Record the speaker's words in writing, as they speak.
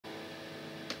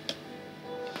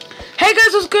Hey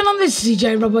guys, what's going on? This is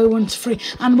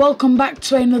EJROBO123 and welcome back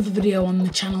to another video on the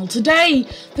channel. Today,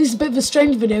 this is a bit of a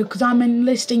strange video because I'm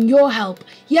enlisting your help.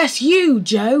 Yes, you,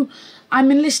 Joe. I'm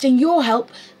enlisting your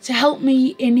help to help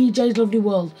me in EJ's lovely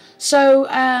world. So,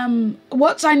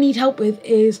 what I need help with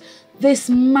is this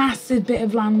massive bit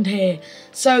of land here.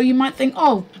 So you might think,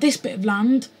 oh, this bit of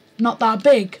land, not that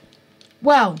big.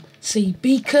 Well, see,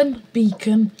 beacon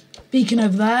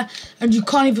over there, and you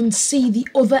can't even see the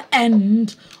other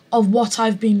end of what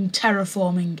I've been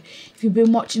terraforming. If you've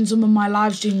been watching some of my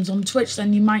live streams on Twitch,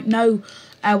 then you might know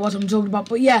what I'm talking about.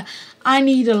 But yeah, I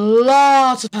need a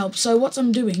lot of help. So what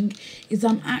I'm doing is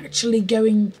I'm actually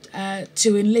going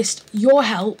to enlist your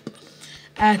help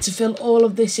to fill all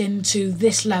of this into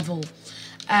this level.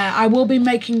 I will be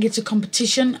making it a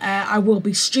competition. I will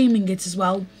be streaming it as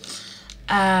well.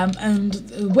 And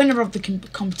the winner of the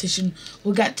competition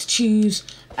will get to choose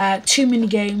 2 mini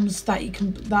games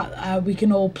that we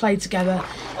can all play together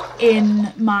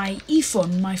in my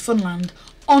my Funland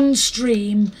on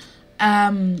stream.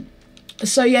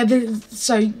 So yeah,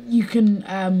 you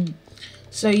can.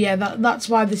 So yeah, that's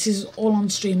why this is all on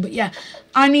stream. But yeah,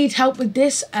 I need help with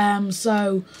this.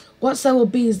 So what there will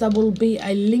be is there will be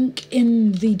a link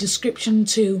in the description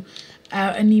to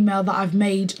an email that I've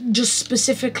made just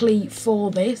specifically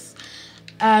for this.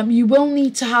 You will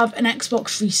need to have an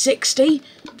Xbox 360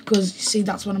 because you see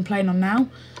that's what I'm playing on now.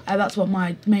 That's what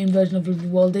my main version of the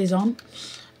world is on.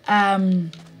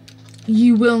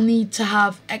 You will need to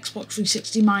have Xbox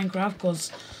 360 Minecraft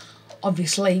because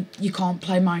obviously you can't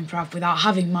play Minecraft without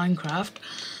having Minecraft.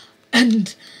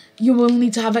 And you will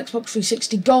need to have Xbox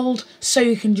 360 Gold so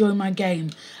you can join my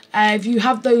game. If you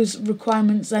have those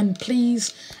requirements, then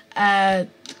please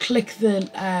click the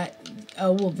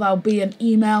well, there'll be an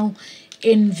email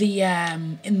in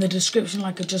the description,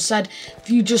 like I just said. If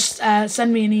you just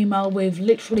send me an email with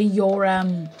literally your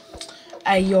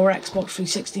Xbox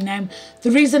 360 name.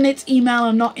 The reason it's email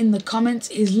and not in the comments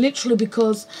is literally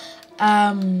because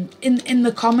in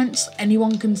the comments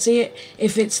anyone can see it.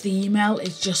 If it's the email,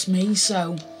 it's just me,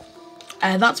 so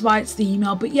that's why it's the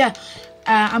email. But yeah,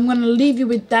 I'm going to leave you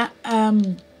with that.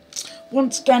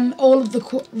 Once again, all of the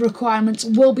requirements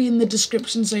will be in the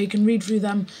description, so you can read through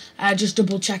them, just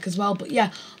double check as well. But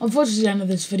yeah, unfortunately, the end of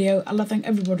this video. I'd like to thank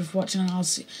everybody for watching, and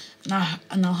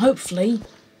I'll hopefully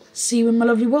see you in my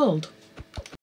lovely world.